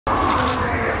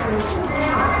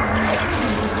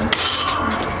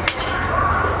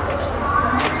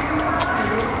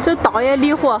这刀也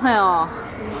离火很哦。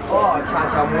哦，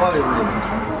恰摸的，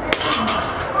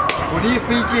不离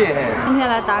费劲。今天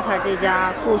来打卡这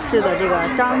家故事的这个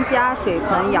张家水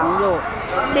盆羊肉，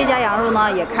这家羊肉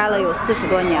呢也开了有40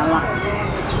多年了。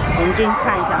我们进去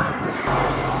看一下。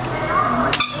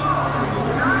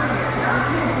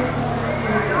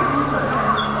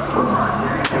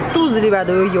肚子里边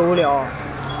都有油了。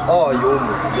哦，有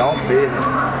羊肥。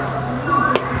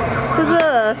这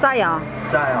是啥羊？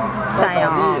山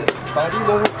羊。当地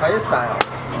农户可以山羊。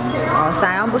哦，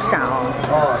山羊不膻哦。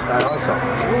哦，山羊香，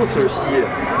肉丝细，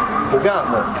口感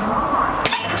好。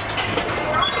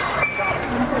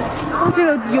这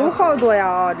个油好多呀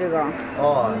啊，这个。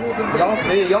哦，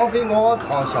羊肥熬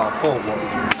汤香好过。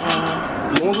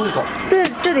浓度高。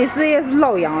这得是也是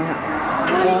老羊啥？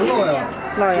哦，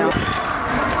老羊。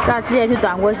咱直接去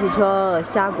端过去就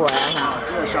下锅呀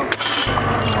啥？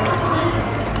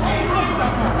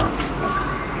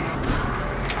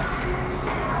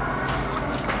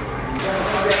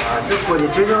这锅的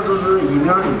直径就是1米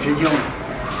2的直径。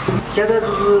现在就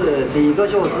是这1个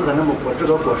小时才那么火，这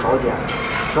个锅烧煎，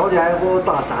烧煎以后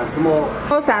打3次冒。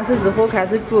烧3次之后开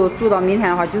始煮到明天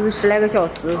的话，就是10来个小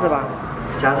时是吧？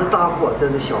先是大火，再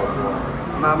是小火，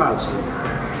慢慢煮。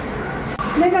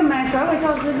那个焖12个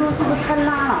小时肉是不是太烂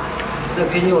了？那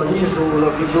肯定要你收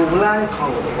了，肉烂的汤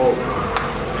不好，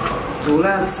肉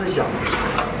烂吃香。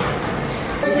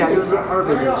一天就是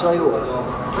200斤左右。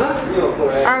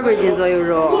200斤左右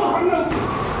肉。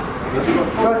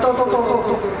到，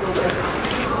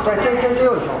再要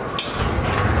调。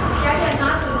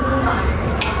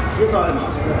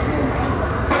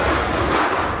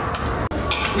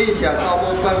每天打磨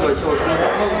半个小时，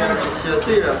后面一些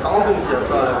碎了、脏东西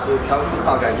啥的就全部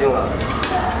打干净了。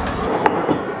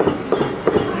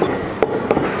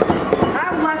来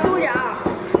摸手去啊！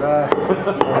来。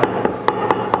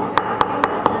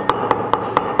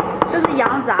这是羊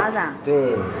杂噻。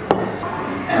对。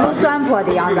有酸坡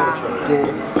的羊杂。对。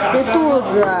有肚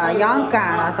子、羊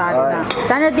肝了啥的。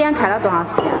咱这店开了多长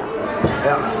时间了？哎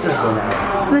呀，40多年了。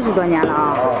40多年了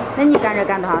啊！那你干这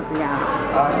干多长时间了？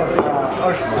这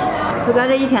20年。就咱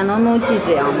这一天能弄几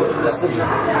只羊？4只。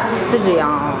4只羊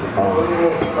啊！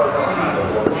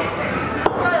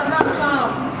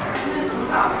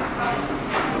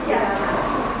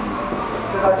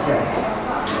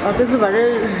哦，这是把这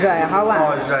热一下完，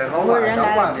如果人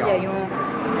来了直接用。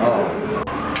哦。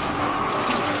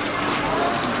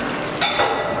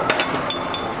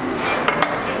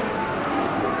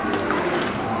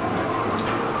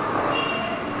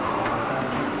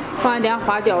放一点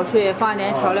花雕水，放一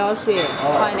点调料水，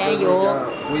放一点油。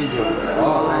味精，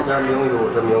来点明油，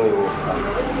这明油。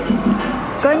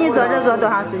哥，你做这做多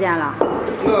长时间了？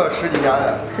我10几年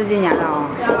了。10几年了啊！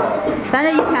咱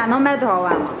这一天能卖多少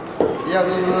碗吗？一天都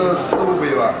是4、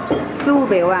500碗。4、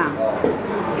500碗。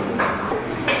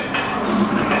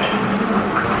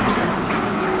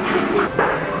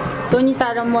所以你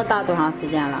打这馍打多长时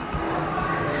间了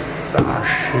？30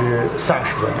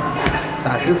多年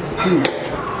，34年。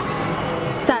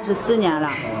 34年了。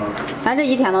咱这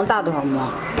一天能打多少馍？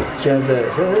现在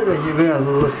这一个月是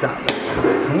3袋，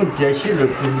能接起的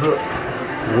就是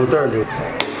5袋6袋。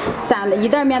一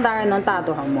袋面大概能打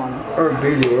多少馍呢？260、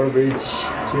270，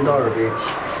最大270。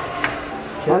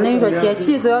哦，那你说接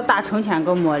起是要打成千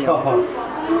个馍了。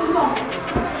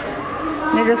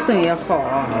那这生意好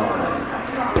啊。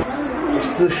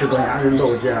40多年人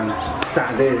都见了，3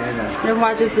代人了。这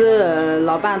话就是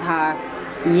老板他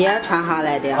爷传下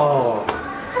来的。哦。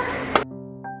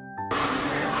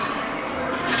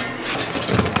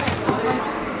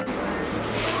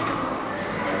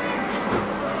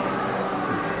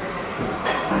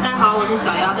好，我是小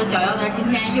妖。这小妖呢，今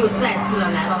天又再次的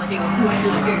来到了这个故事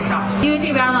的镇上。因为这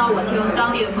边呢，我听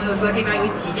当地的朋友说，这边有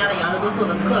几家的羊肉都做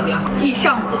得特别好。继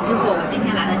上次之后，我今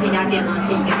天来的这家店呢，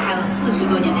是已经开了40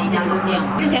多年的一家老店了。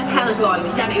之前拍的时候啊，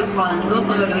下面有很多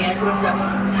朋友留言说是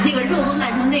那个肉都烂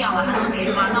成那样了，还能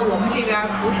吃吗？那我们这边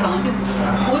蒲城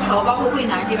包括渭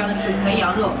南这边的水盆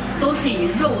羊肉，都是以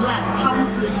肉烂汤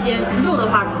自鲜。肉的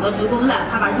话煮得足够烂，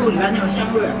它把肉里边那种香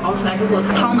味熬出来之后，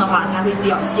汤的话才会比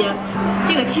较鲜。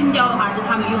这个青椒的话是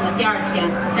他们用的第2天，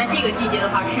在这个季节的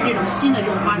话吃这种新的这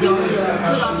种花椒是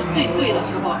味道是最对的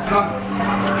时候。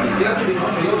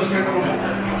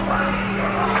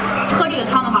喝这个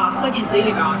汤的话，喝进嘴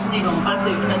里边啊是那种把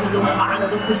嘴唇子都麻的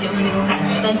都不行的那种感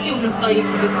觉，但就是喝一口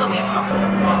就特别爽。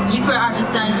1份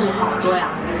23入好多呀。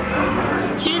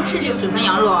其实吃这个水盆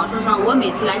羊肉啊，说实话，我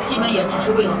每次来基本也只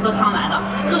是为了喝汤来的。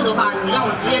肉的话，你让我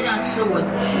直接这样吃，我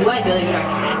也觉得有点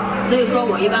柴。所以说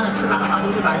我一般的吃法的话，都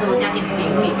是把肉加进饼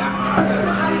里边。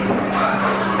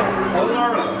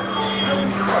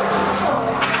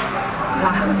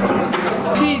哇，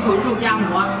吃一口肉夹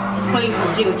馍，喝一口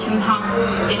这个清汤，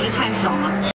简直太爽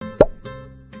了。